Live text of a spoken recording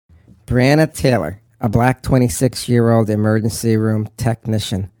Breonna Taylor, a black 26-year-old emergency room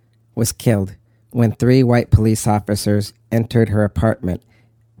technician, was killed when 3 white police officers entered her apartment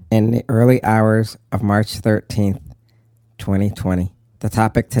in the early hours of March 13th, 2020. The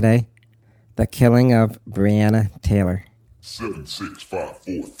topic today, the killing of Breonna Taylor. 7, 6, 5, 4,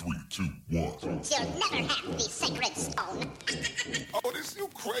 3, 2, 1. You'll never have the sacred stone. Oh, this you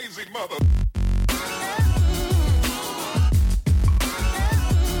crazy mother.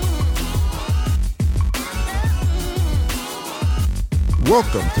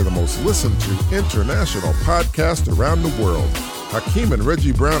 Welcome to the most listened to international podcast around the world. Hakeem and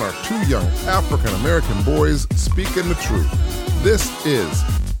Reggie Brown are 2 young African-American boys speaking the truth. This is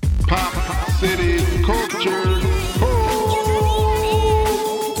Pop City Culture.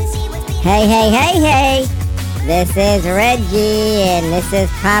 Hey. This is Reggie, and this is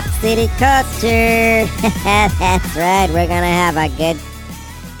Pop City Culture. That's right. We're going to have a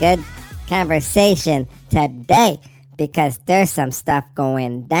good conversation today because there's some stuff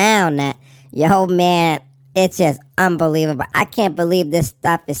going down that, yo, man, it's just unbelievable. I can't believe this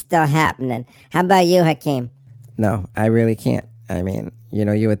stuff is still happening. How about you, Hakeem? No, I really can't. I mean,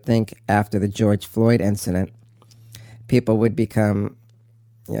 you would think after the George Floyd incident, people would become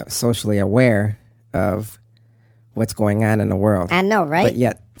socially aware of what's going on in the world. I know, right? But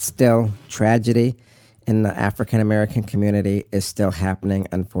yet, still, tragedy in the African-American community is still happening,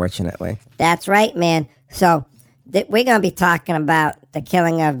 unfortunately. That's right, man. So, we're going to be talking about the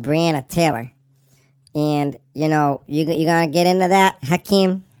killing of Breonna Taylor. And, you going to get into that,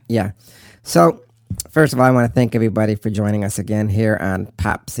 Hakeem? Yeah. So, first of all, I want to thank everybody for joining us again here on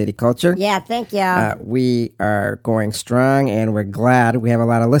Pop City Culture. Yeah, thank you. We are going strong, and we're glad we have a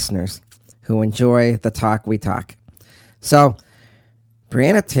lot of listeners who enjoy the talk we talk. So,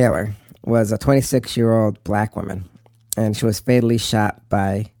 Breonna Taylor was a 26-year-old black woman, and she was fatally shot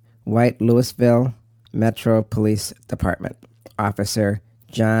by white Louisville Metro Police Department Officer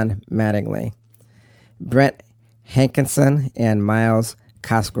John Mattingly, Brent Hankinson, and Miles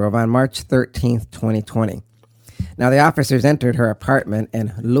Cosgrove on March 13th, 2020. Now, the officers entered her apartment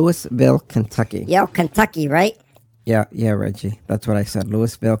in Louisville, Kentucky. Yo, Kentucky, right? Yeah, Reggie. That's what I said,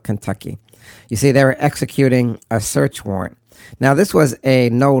 Louisville, Kentucky. You see, they were executing a search warrant. Now, this was a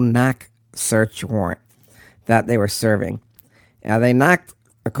no-knock search warrant that they were serving. Now,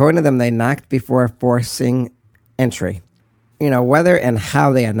 according to them, they knocked before forcing entry. Whether and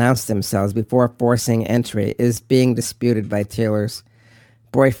how they announced themselves before forcing entry is being disputed by Taylor's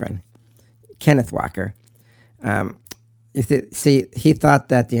boyfriend, Kenneth Walker. He thought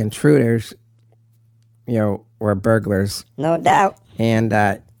that the intruders, were burglars. No doubt. And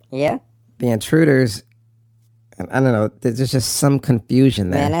yeah, the intruders, I don't know, there's just some confusion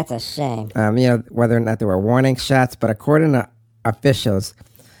there. Man, that's a shame. Whether or not there were warning shots, but according to officials,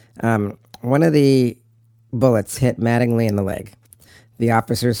 one of the bullets hit Mattingly in the leg. The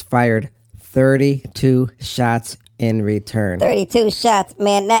officers fired 32 shots in return. 32 shots,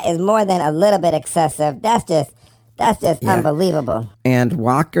 man, that is more than a little bit excessive. That's just unbelievable. And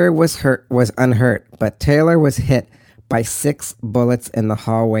Walker was unhurt, but Taylor was hit by 6 bullets in the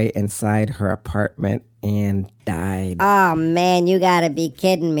hallway inside her apartment and died. Oh, man, you gotta be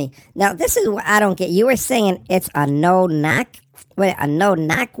kidding me. Now, this is what I don't get. You were saying it's a no-knock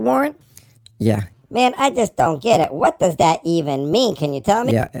warrant? Yeah. Man, I just don't get it. What does that even mean? Can you tell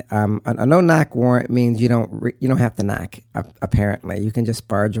me? Yeah, a no-knock warrant means you don't have to knock, apparently. You can just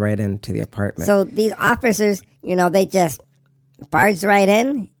barge right into the apartment. So these officers, they just barged right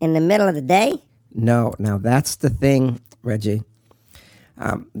in the middle of the day? No, now that's the thing, Reggie.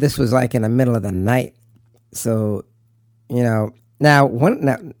 This was like in the middle of the night. So, now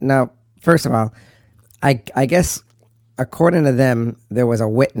first of all, I guess according to them, there was a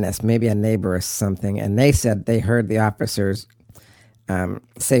witness, maybe a neighbor or something, and they said they heard the officers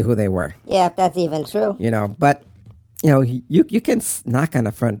say who they were. Yeah, if that's even true. But, you can knock on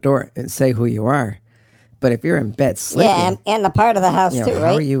the front door and say who you are. But if you're in bed sleeping... Yeah, and the part of the house too, right?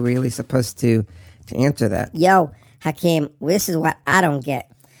 How are you really supposed to answer that? Yo, Hakeem, this is what I don't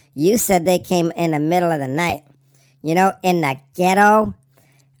get. You said they came in the middle of the night. In the ghetto...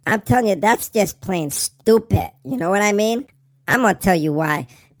 I'm telling you, that's just plain stupid. You know what I mean? I'm going to tell you why.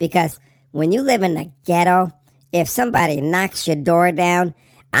 Because when you live in the ghetto, if somebody knocks your door down,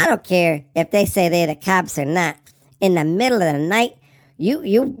 I don't care if they say they're the cops or not. In the middle of the night,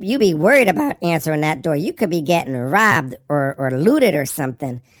 you be worried about answering that door. You could be getting robbed or looted or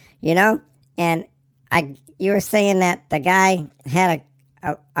something, And you were saying that the guy had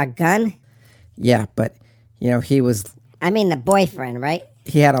a gun? Yeah, but, he was... I mean the boyfriend, right?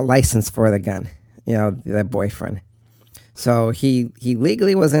 He had a license for the gun, the boyfriend. So he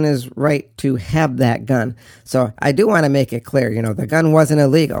legally was in his right to have that gun. So I do want to make it clear, the gun wasn't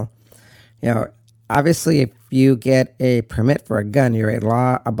illegal. Obviously, if you get a permit for a gun, you're a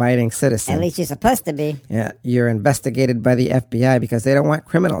law-abiding citizen. At least you're supposed to be. Yeah, you're investigated by the FBI because they don't want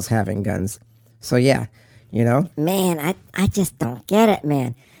criminals having guns. So yeah, Man, I just don't get it,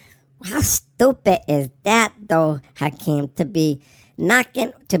 man. How stupid is that, though, Hakeem, to be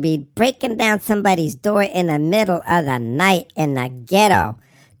breaking down somebody's door in the middle of the night in the ghetto?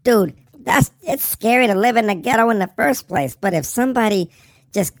 Dude, it's scary to live in the ghetto in the first place. But if somebody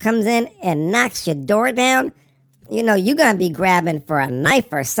just comes in and knocks your door down, you're going to be grabbing for a knife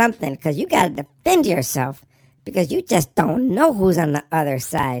or something because you got to defend yourself because you just don't know who's on the other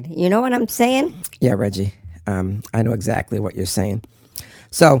side. You know what I'm saying? Yeah, Reggie. I know exactly what you're saying.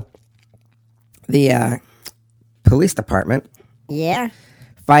 So, the police department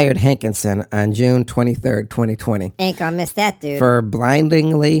fired Hankinson on June 23rd, 2020. Ain't gonna miss that, dude. For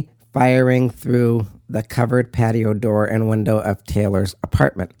blindingly firing through the covered patio door and window of Taylor's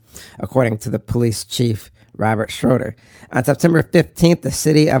apartment, according to the police chief, Robert Schroeder. On September 15th, the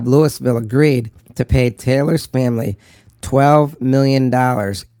city of Louisville agreed to pay Taylor's family $12 million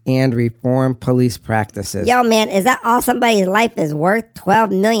and reform police practices. Yo, man, is that all somebody's life is worth?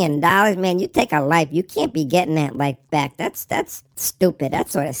 $12 million? Man, you take a life, you can't be getting that life back. That's stupid.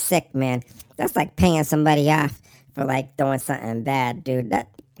 That's sort of sick, man. That's like paying somebody off for, doing something bad, dude.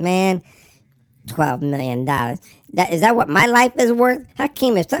 Man, $12 million. Is that what my life is worth?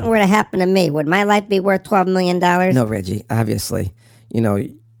 Hakeem, if something were to happen to me, would my life be worth $12 million? No, Reggie, obviously.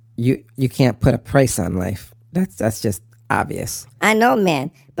 You can't put a price on life. That's just obvious. I know,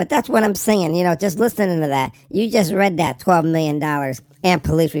 man, but that's what I'm saying. Just listening to that. You just read that $12 million and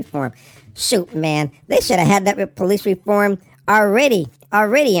police reform. Shoot, man, they should have had that police reform already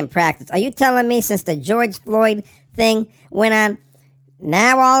in practice. Are you telling me since the George Floyd thing went on,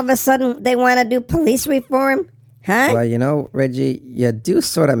 now all of a sudden they want to do police reform? Huh? Well, Reggie, you do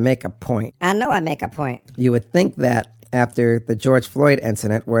sort of make a point. I know I make a point. You would think that after the George Floyd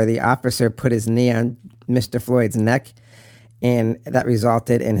incident where the officer put his knee on Mr. Floyd's neck and that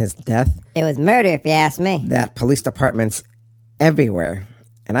resulted in his death. It was murder, if you ask me. That police departments everywhere,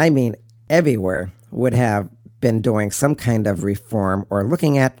 and I mean everywhere, would have been doing some kind of reform or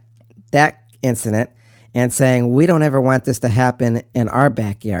looking at that incident and saying, we don't ever want this to happen in our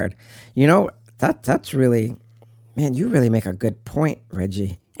backyard. That's really, man, you really make a good point,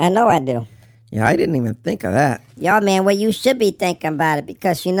 Reggie. I know I do. Yeah, I didn't even think of that. Yo, man, well, you should be thinking about it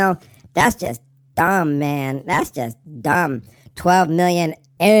because, that's just dumb, man. That's just dumb. 12 million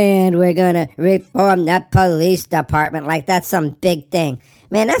and we're gonna reform that police department like that's some big thing.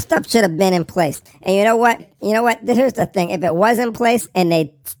 Man, that stuff should have been in place. And you know what? Here's the thing. If it was in place and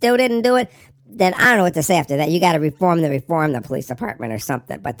they still didn't do it, then I don't know what to say after that. You got to reform the police department or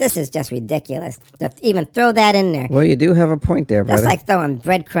something. But this is just ridiculous to even throw that in there. Well, you do have a point there, brother. That's like throwing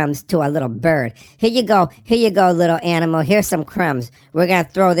breadcrumbs to a little bird. Here you go, little animal. Here's some crumbs. We're going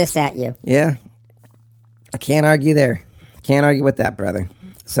to throw this at you. Yeah. I can't argue there. Can't argue with that, brother.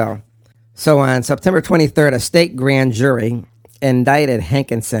 So on September 23rd, a state grand jury indicted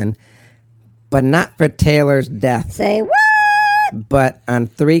Hankinson, but not for Taylor's death. Say what? But on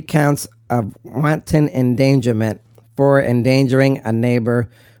 3 counts of wanton endangerment for endangering a neighbor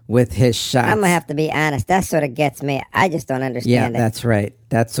with his shots. I'm gonna have to be honest. That sort of gets me. I just don't understand it. Yeah, that's right.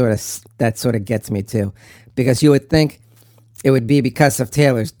 That sort of gets me too, because you would think it would be because of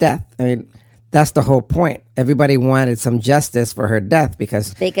Taylor's death. I mean, that's the whole point. Everybody wanted some justice for her death because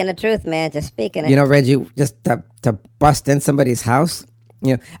speaking the truth, man. Just speaking it. Reggie, just to bust in somebody's house.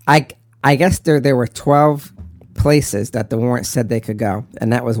 I guess there were 12 places that the warrant said they could go,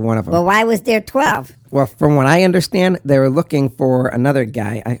 and that was one of them. Well, why was there 12? Well, from what I understand, they were looking for another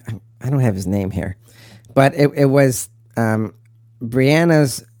guy. I don't have his name here, but it was Breonna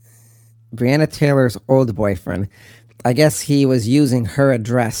Taylor's old boyfriend. I guess he was using her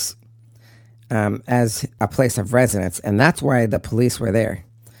address as a place of residence, and that's why the police were there.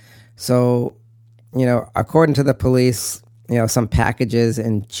 So, according to the police, some packages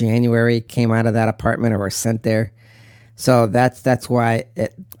in January came out of that apartment or were sent there. So that's why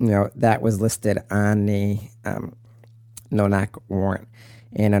it, that was listed on the no-knock warrant.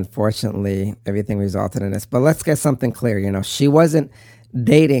 And unfortunately, everything resulted in this. But let's get something clear. She wasn't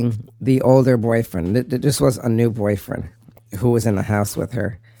dating the older boyfriend. This was a new boyfriend who was in the house with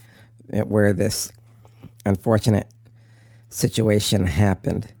her where this unfortunate situation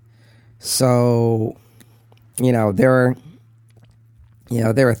happened. So, there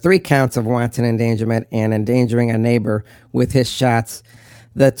were 3 counts of wanton endangerment and endangering a neighbor with his shots.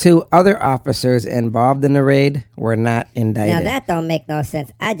 The two other officers involved in the raid were not indicted. Now that don't make no sense.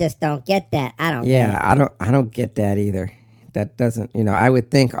 I just don't get that. I don't get it. Yeah, I don't get that either. That doesn't, I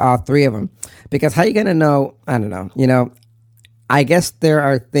would think all three of them. Because how you going to know? I don't know. I guess there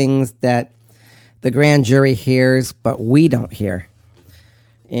are things that the grand jury hears, but we don't hear.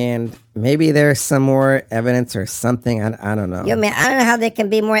 And maybe there's some more evidence or something. I don't know. Yo, man, I don't know how there can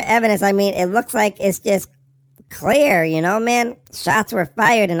be more evidence. I mean, it looks like it's just clear, man. Shots were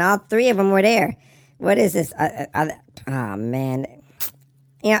fired and all three of them were there. What is this? Oh, man.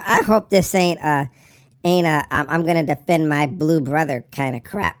 I hope this ain't I'm going to defend my blue brother kind of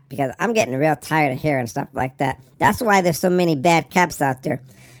crap, because I'm getting real tired of hearing stuff like that. That's why there's so many bad cops out there,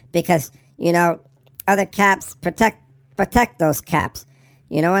 because, other cops protect those cops.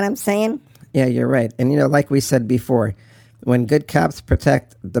 You know what I'm saying? Yeah, you're right. And, like we said before, when good cops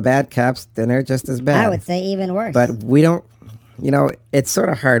protect the bad cops, then they're just as bad. I would say even worse. But we don't, it's sort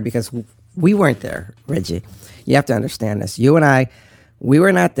of hard because we weren't there, Reggie. You have to understand this. You and I, we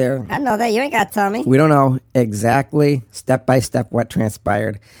were not there. I know that. You ain't got to tell me. We don't know exactly, step by step, what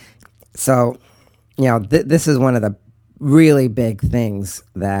transpired. So, this is one of the really big things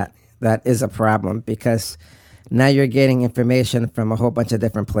that is a problem, because now you're getting information from a whole bunch of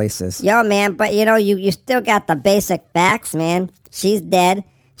different places. Yo, man, but you still got the basic facts, man. She's dead.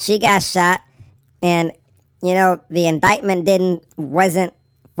 She got shot. And, the indictment wasn't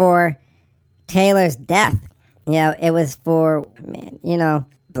for Taylor's death. It was for,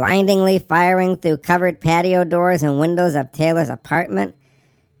 blindingly firing through covered patio doors and windows of Taylor's apartment.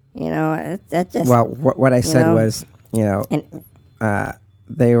 That just... Well, what I said was,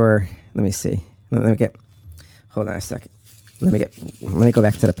 they were... Let me see. Let me get... Hold on a second. Let me go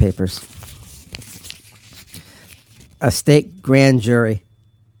back to the papers. A state grand jury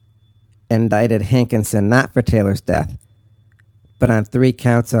indicted Hankinson not for Taylor's death, but on 3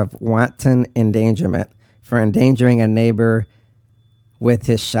 counts of wanton endangerment for endangering a neighbor with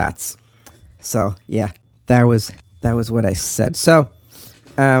his shots. So yeah, that was what I said. So,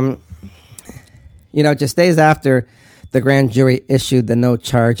 just days after the grand jury issued the no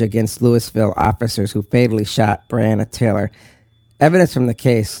charge against Louisville officers who fatally shot Breonna Taylor, evidence from the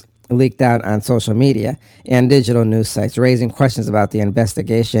case leaked out on social media and digital news sites, raising questions about the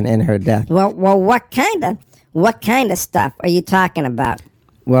investigation in her death. Well, what kind of stuff are you talking about?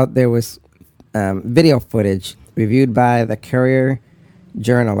 Well, there was video footage reviewed by the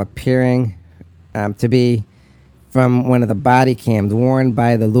Courier-Journal appearing to be from one of the body cams worn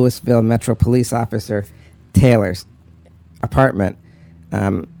by the Louisville Metro Police officer Taylor's apartment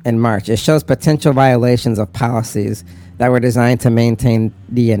in March. It shows potential violations of policies that were designed to maintain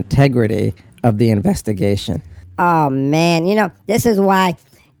the integrity of the investigation. Oh, man. This is why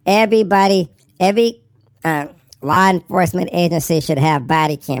every law enforcement agency should have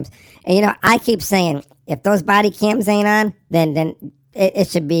body cams. And, I keep saying, if those body cams ain't on, then it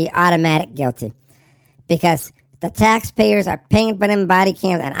should be automatic guilty. Because the taxpayers are paying for them body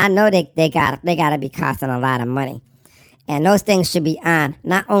cams, and I know they gotta be costing a lot of money. And those things should be on,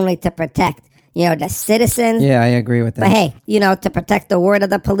 not only to protect, the citizens. Yeah, I agree with that. But hey, to protect the word of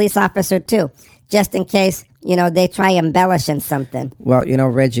the police officer too, just in case, they try embellishing something. Well,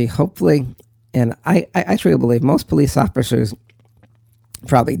 Reggie, hopefully, and I truly believe most police officers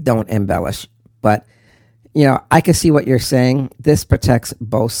probably don't embellish, but, I can see what you're saying. This protects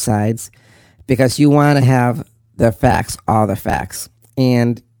both sides, because you want to have the facts, all the facts.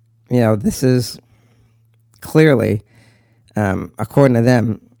 And, this is clearly, according to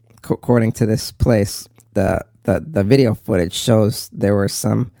them, according to this place, the video footage shows there were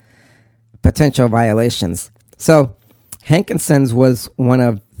some potential violations. So Hankinson's was one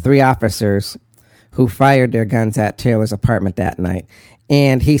of 3 officers who fired their guns at Taylor's apartment that night.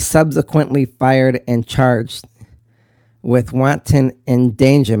 And he subsequently fired and charged with wanton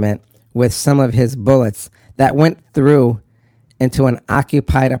endangerment with some of his bullets that went through into an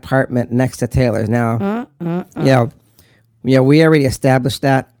occupied apartment next to Taylor's. Now, we already established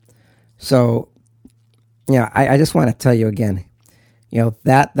that. So, I just want to tell you again,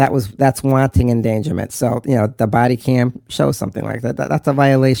 that's wanting endangerment. So, the body cam shows something like that. That's a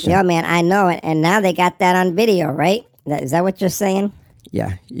violation. Yeah, man, I know it. And now they got that on video, right? Is that what you're saying?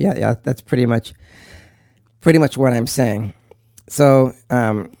 Yeah. That's pretty much what I'm saying. So,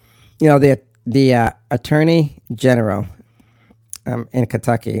 the Attorney General in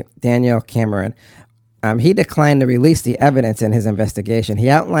Kentucky, Daniel Cameron, he declined to release the evidence in his investigation. He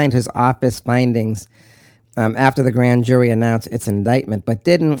outlined his office findings after the grand jury announced its indictment, but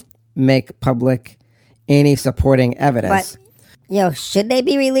didn't make public any supporting evidence. But, should they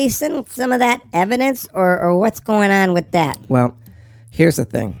be releasing some of that evidence, or what's going on with that? Well, here's the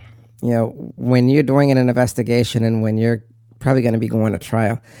thing. When you're doing an investigation and when you're probably going to be going to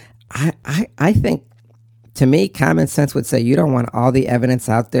trial, I think, to me, common sense would say you don't want all the evidence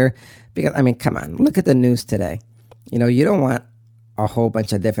out there because, come on, look at the news today. You don't want a whole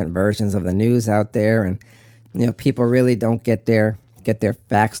bunch of different versions of the news out there, and people really don't get their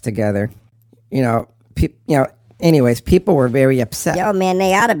facts together. Anyways, people were very upset. Yo, man,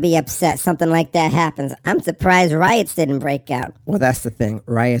 they ought to be upset something like that happens. I'm surprised riots didn't break out. Well, that's the thing.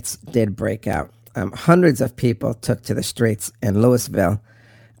 Riots did break out. Hundreds of people took to the streets in Louisville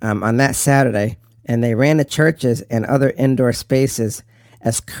on that Saturday, and they ran to churches and other indoor spaces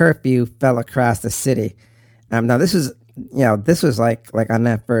as curfew fell across the city. Now, this was like on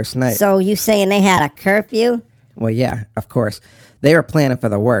that first night. So you saying they had a curfew? Well, yeah, of course. They were planning for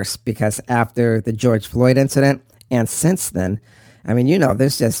the worst because after the George Floyd incident, and since then,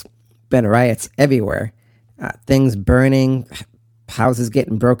 there's just been riots everywhere. Things burning, houses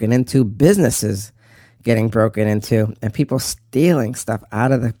getting broken into, businesses getting broken into, and people stealing stuff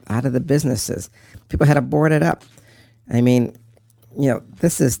out of the businesses. People had to board it up.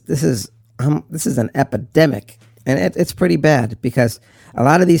 This is an epidemic, and it's pretty bad because a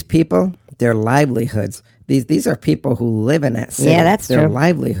lot of these people, their livelihoods. These are people who live in that city. Yeah, that's Their true.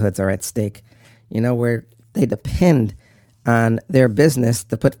 livelihoods are at stake. Where they depend on their business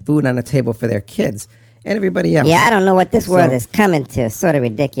to put food on the table for their kids and everybody else. Yeah, I don't know what this world So- is coming to. It's sort of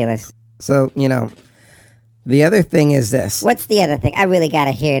ridiculous. So, the other thing is this. What's the other thing? I really got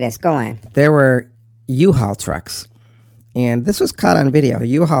to hear this. Go on. There were U-Haul trucks, and this was caught on video.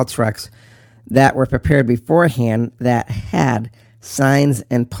 U-Haul trucks that were prepared beforehand that had signs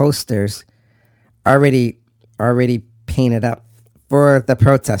and posters already painted up for the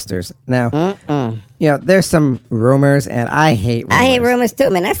protesters. Now, there's some rumors, and I hate rumors. I hate rumors too,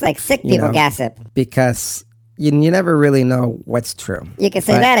 man. That's like sick people gossip. Because you never really know what's true. You can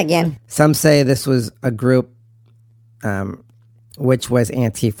say But that again. Some say this was a group which was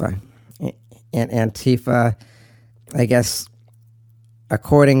Antifa. And Antifa, I guess,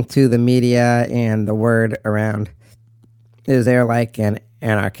 according to the media and the word around, they're like an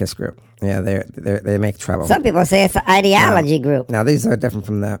anarchist group. Yeah, they make trouble. Some people say it's an ideology group. Now, these are different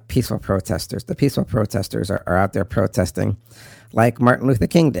from the peaceful protesters. The peaceful protesters are out there protesting like Martin Luther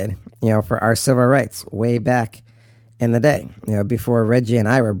King did, for our civil rights way back in the day. Before Reggie and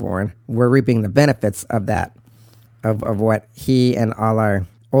I were born, we're reaping the benefits of that, of what he and all our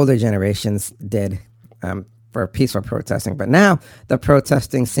older generations did for peaceful protesting. But now the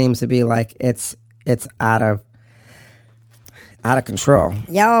protesting seems to be like it's out of control.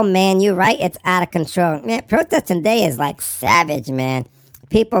 Yo, man, you're right. It's out of control. Man, protesting day is like savage, man.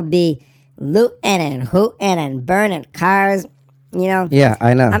 People be looting and hooting and burning cars, Yeah,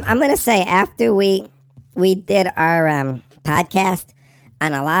 I know. I'm going to say after we did our podcast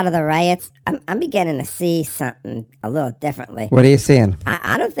on a lot of the riots, I'm beginning to see something a little differently. What are you seeing?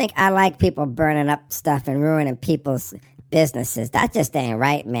 I don't think I like people burning up stuff and ruining people's businesses. That just ain't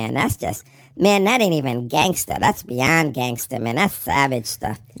right, man. That's just, man, that ain't even gangster. That's beyond gangster, man. That's savage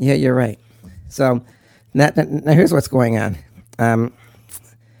stuff. Yeah, you're right. So now here's what's going on.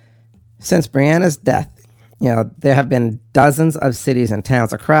 Since Breonna's death, there have been dozens of cities and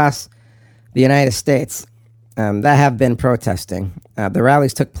towns across the United States that have been protesting. The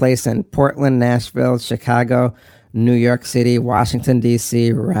rallies took place in Portland, Nashville, Chicago, New York City, Washington,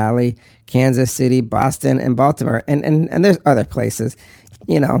 D.C., Raleigh, Kansas City, Boston, and Baltimore. And there's other places,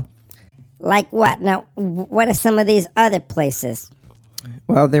 Like what? Now, what are some of these other places?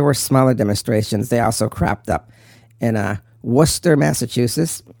 Well, there were smaller demonstrations. They also cropped up in Worcester,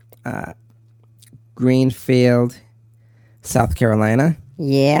 Massachusetts, Greenfield, South Carolina,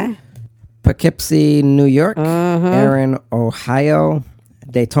 Yeah. Poughkeepsie, New York, Erin, Ohio,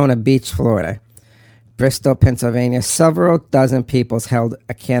 Daytona Beach, Florida, Bristol, Pennsylvania. Several dozen people held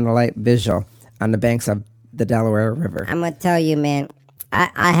a candlelight vigil on the banks of the Delaware River. I'm going to tell you, man,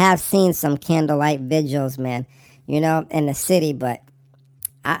 I have seen some candlelight vigils, man, in the city, but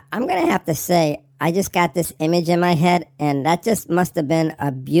I'm going to have to say, I just got this image in my head, and that just must have been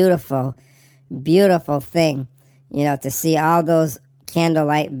a beautiful, beautiful thing, to see all those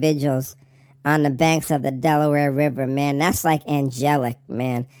candlelight vigils on the banks of the Delaware River, man. That's like angelic,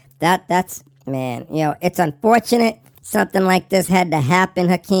 man. That's, man, it's unfortunate something like this had to happen,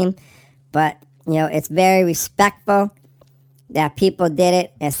 Hakeem, but, it's very respectful that people did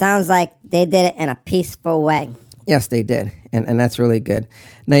it. It sounds like they did it in a peaceful way. Yes, they did, and that's really good.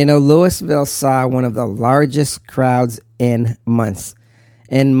 Now, Louisville saw one of the largest crowds in months.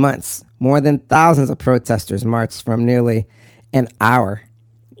 More than thousands of protesters marched from nearly an hour,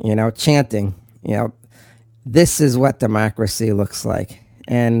 chanting, this is what democracy looks like.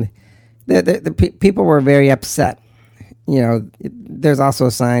 And people were very upset. There's also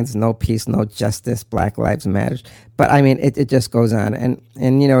signs, no peace, no justice, Black Lives Matter. But I mean, it just goes on. And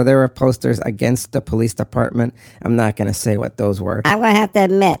there were posters against the police department. I'm not going to say what those were. I'm going to have to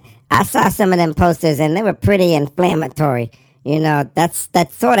admit, I saw some of them posters and they were pretty inflammatory. That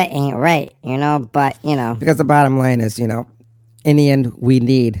sort of ain't right, but. Because the bottom line is, in the end, we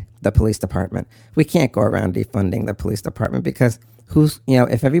need the police department. We can't go around defunding the police department because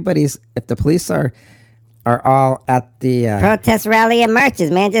if the police are all at the protest rally and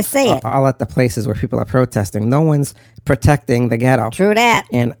marches, man, just say it. All at the places where people are protesting. No one's protecting the ghetto. True that.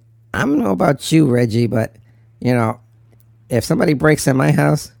 And I don't know about you, Reggie, but if somebody breaks in my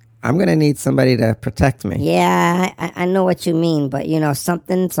house, I'm gonna need somebody to protect me. Yeah, I know what you mean, but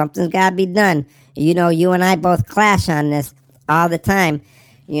something's gotta be done. You and I both clash on this all the time.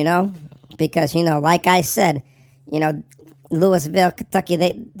 Because like I said, Louisville, Kentucky,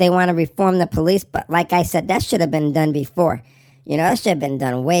 they want to reform the police, but like I said, that should have been done before. That should have been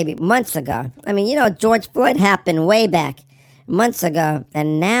done months ago. I mean, George Floyd happened way back, months ago,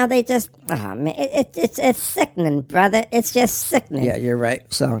 and now they just, oh man, it's sickening, brother. It's just sickening. Yeah, you're right.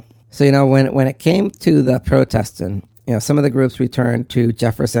 So when it came to the protesting, some of the groups returned to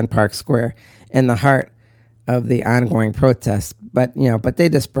Jefferson Park Square in the heart of the ongoing protests, but they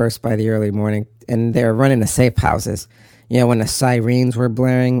dispersed by the early morning, and they're running to safe houses. When the sirens were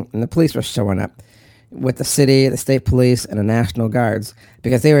blaring and the police were showing up with the city, the state police, and the National Guards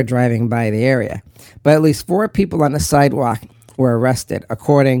because they were driving by the area. But at least 4 people on the sidewalk were arrested,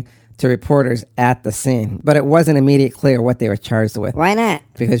 according to reporters at the scene. But it wasn't immediately clear what they were charged with. Why not?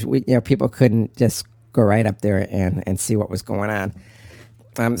 Because people couldn't just go right up there and see what was going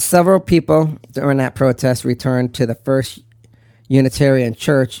on. Several people during that protest returned to the First Unitarian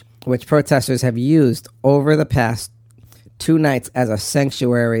Church, which protesters have used over the past 2 nights as a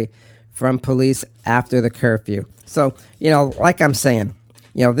sanctuary from police after the curfew. So, like I'm saying,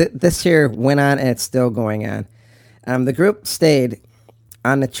 this here went on and it's still going on. The group stayed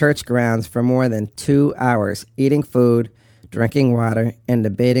on the church grounds for more than 2 hours, eating food, drinking water, and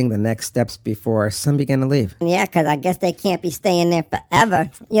debating the next steps before some began to leave. Yeah, because I guess they can't be staying there forever.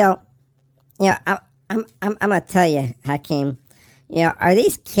 I'm going to tell you, Hakeem, are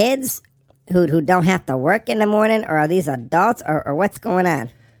these kids who don't have to work in the morning, or are these adults, or what's going on?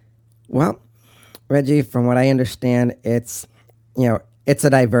 Well, Reggie, from what I understand, it's a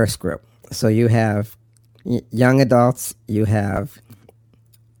diverse group. So you have young adults, you have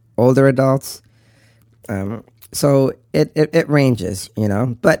older adults. So it ranges,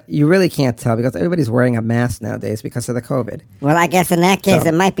 but you really can't tell because everybody's wearing a mask nowadays because of the COVID. Well, I guess in that case,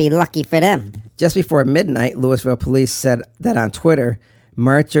 it might be lucky for them. Just before midnight, Louisville police said that on Twitter,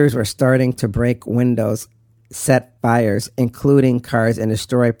 marchers were starting to break windows, set fires, including cars, and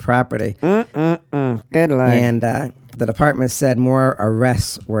destroy property. Good Lord. And the department said more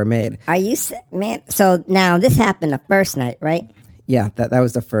arrests were made. Are you, man? So now this happened the first night, right? Yeah, that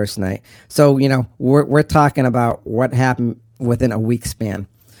was the first night. So, we're talking about what happened within a week span.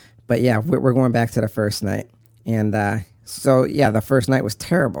 But yeah, we're going back to the first night. And so, yeah, the first night was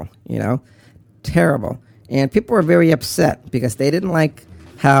terrible, terrible. And people were very upset because they didn't like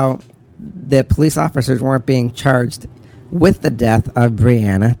how the police officers weren't being charged with the death of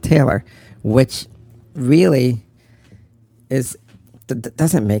Breonna Taylor, which really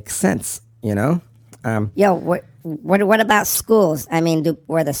doesn't make sense, What about schools? I mean,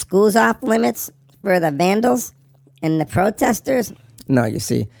 were the schools off limits for the vandals and the protesters? No, you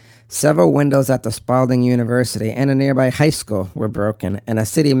see, several windows at the Spalding University and a nearby high school were broken, and a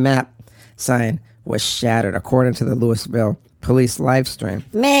city map sign was shattered, according to the Louisville police live stream.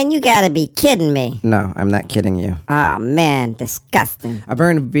 Man, you gotta be kidding me. No, I'm not kidding you. Oh, man, disgusting. A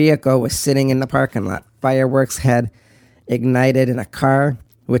burned vehicle was sitting in the parking lot. Fireworks had ignited in a car,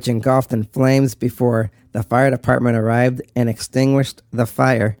 which engulfed in flames before the fire department arrived and extinguished the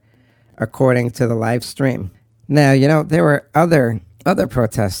fire, according to the live stream. Now, there were other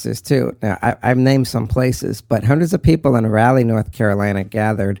protesters, too. Now, I've named some places, but hundreds of people in Raleigh, North Carolina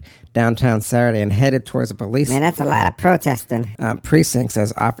gathered downtown Saturday and headed towards the police. Man, that's a lot of protesting. Precincts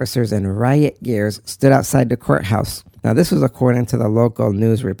as officers in riot gears stood outside the courthouse. Now, this was according to the local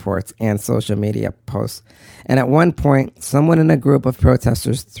news reports and social media posts. And at one point, someone in a group of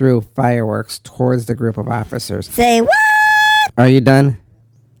protesters threw fireworks towards the group of officers. Say what? Are you done?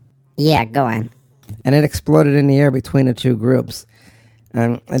 Yeah, go on. And it exploded in the air between the two groups.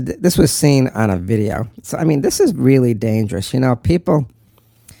 This was seen on a video. So, I mean, this is really dangerous. People,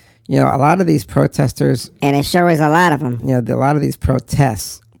 a lot of these protesters... And it sure is a lot of them. A lot of these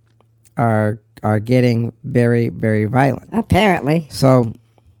protests are are getting very, very violent. Apparently. So,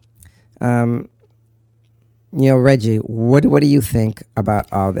 Reggie, what do you think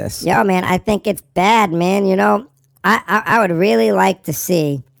about all this? Yo, man, I think it's bad, man. I would really like to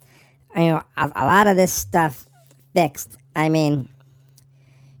see, a lot of this stuff fixed. I mean,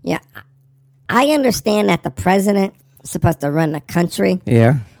 yeah, I understand that the president is supposed to run the country.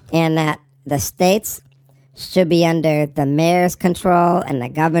 Yeah. And that the states should be under the mayor's control and the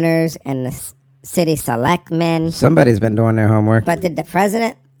governors and the city selectmen. Somebody's been doing their homework. But did the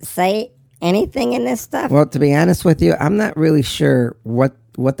president say anything in this stuff? Well, to be honest with you, I'm not really sure what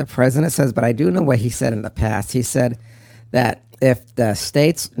the president says, but I do know what he said in the past. He said that if the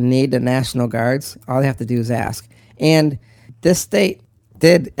states need the National Guards, all they have to do is ask. And this state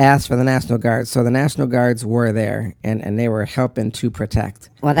did ask for the National Guard, so the National Guards were there, and they were helping to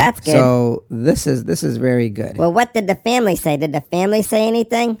protect. Well, that's good. So this is very good. Well, what did the family say? Did the family say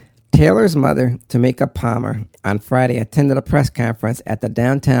anything? Taylor's mother, Tamika Palmer, on Friday attended a press conference at the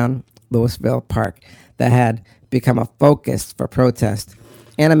downtown Louisville Park that had become a focus for protest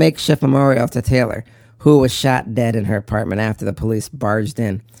and a makeshift memorial to Taylor, who was shot dead in her apartment after the police barged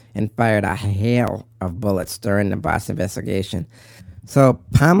in and fired a hail of bullets during the Boss investigation. So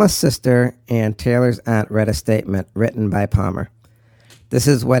Palmer's sister and Taylor's aunt read a statement written by Palmer. This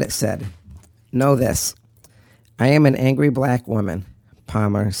is what it said. Know this. I am an angry black woman,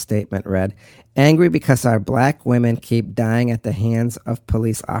 Palmer's statement read. Angry because our black women keep dying at the hands of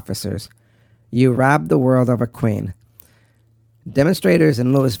police officers. You robbed the world of a queen. Demonstrators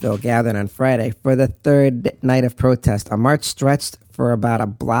in Louisville gathered on Friday for the third night of protest. A march stretched for about a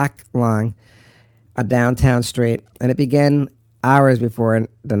block long, a downtown street, and it began hours before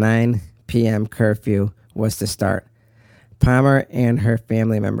the 9 p.m. curfew was to start. Palmer and her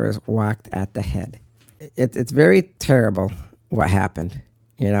family members walked at the head. It's very terrible what happened.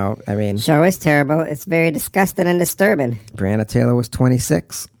 Sure is terrible. It's very disgusting and disturbing. Breonna Taylor was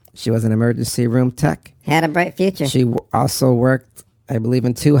 26. She was an emergency room tech. Had a bright future. She also worked, I believe,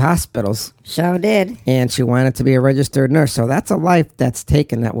 in 2 hospitals. Sure did. And she wanted to be a registered nurse. So that's a life that's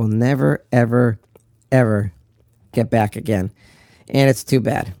taken that will never, ever, ever get back again. And it's too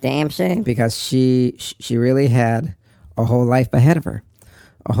bad. Damn shame. Because she really had a whole life ahead of her.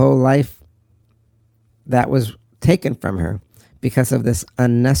 A whole life that was taken from her because of this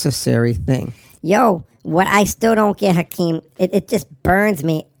unnecessary thing. Yo, what I still don't get, Hakeem, it just burns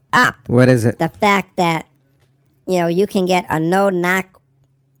me up. What is it? The fact that, you can get a no-knock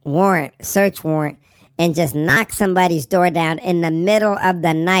warrant, search warrant, and just knock somebody's door down in the middle of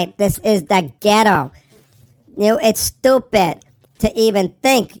the night. This is the ghetto. It's stupid to even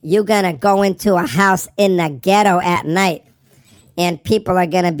think you're going to go into a house in the ghetto at night and people are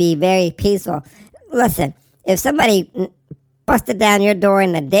going to be very peaceful. Listen, if somebody busted down your door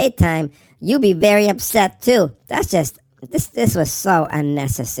in the daytime, you'd be very upset too. That's just, this was so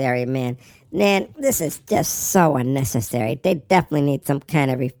unnecessary, man. Man, this is just so unnecessary. They definitely need some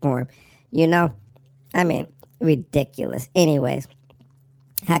kind of reform. Ridiculous. Anyways,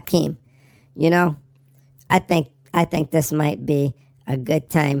 Hakeem, I think this might be a good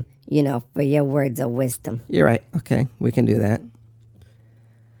time, for your words of wisdom. You're right. Okay, we can do that.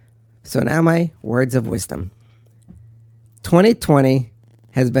 So now my words of wisdom. 2020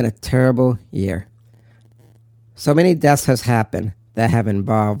 has been a terrible year. So many deaths has happened that have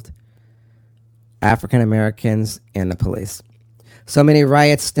involved African Americans and the police. So many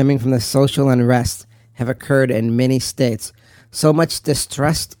riots stemming from the social unrest have occurred in many states. So much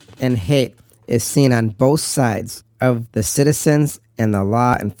distrust and hate is seen on both sides of the citizens and the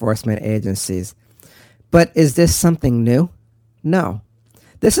law enforcement agencies. But is this something new? No.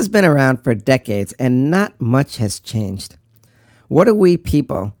 This has been around for decades and not much has changed. What are we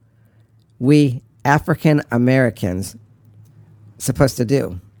people, we African Americans, supposed to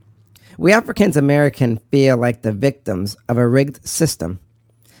do? We African Americans feel like the victims of a rigged system,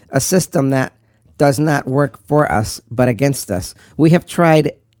 a system that does not work for us but against us. We have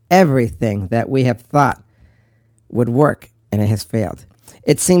tried everything that we have thought would work and it has failed.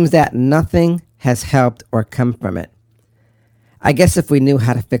 It seems that nothing has helped or come from it. I guess if we knew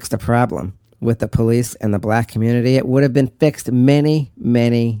how to fix the problem with the police and the black community, it would have been fixed many,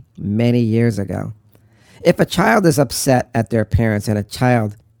 many, many years ago. If a child is upset at their parents and a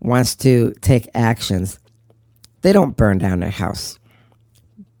child wants to take actions, they don't burn down their house.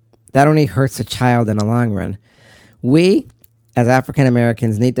 That only hurts a child in the long run. We, as African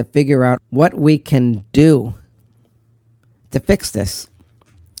Americans, need to figure out what we can do to fix this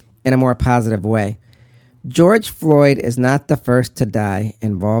in a more positive way. George Floyd is not the first to die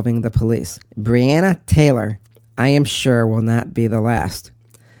involving the police. Breonna Taylor, I am sure, will not be the last.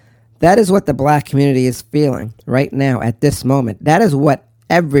 That is what the black community is feeling right now at this moment. That is what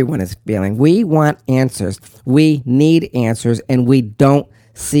everyone is feeling. We want answers. We need answers, and we don't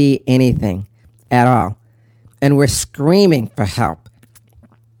see anything at all. And we're screaming for help.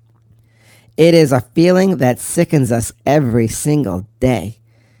 It is a feeling that sickens us every single day.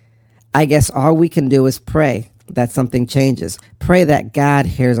 I guess all we can do is pray that something changes. Pray that God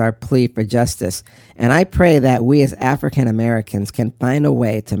hears our plea for justice. And I pray that we as African Americans can find a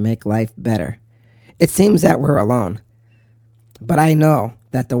way to make life better. It seems that we're alone. But I know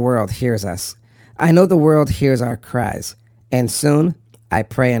that the world hears us. I know the world hears our cries. And soon, I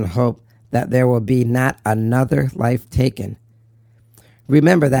pray and hope that there will be not another life taken.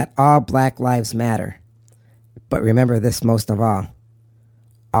 Remember that all black lives matter. But remember this most of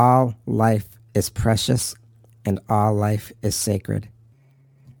all life is precious and all life is sacred.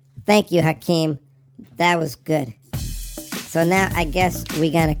 Thank you, Hakeem. That was good. So now I guess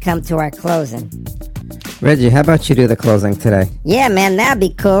we're going to come to our closing. Reggie, how about you do the closing today? Yeah, man, that'd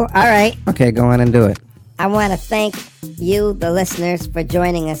be cool. All right. Okay, go on and do it. I want to thank you, the listeners, for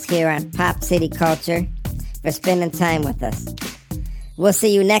joining us here on Pop City Culture, for spending time with us. We'll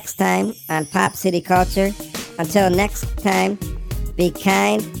see you next time on Pop City Culture. Until next time, be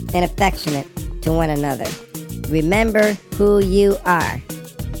kind and affectionate to one another. Remember who you are.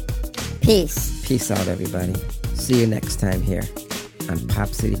 Peace. Peace out, everybody. See you next time here on Pop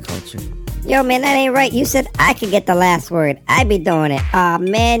City Culture. Yo, man, that ain't right. You said I could get the last word. I be doing it. Aw,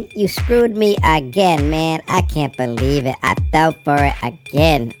 man, you screwed me again, man. I can't believe it. I fell for it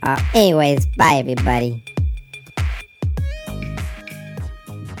again. Anyways, bye, everybody.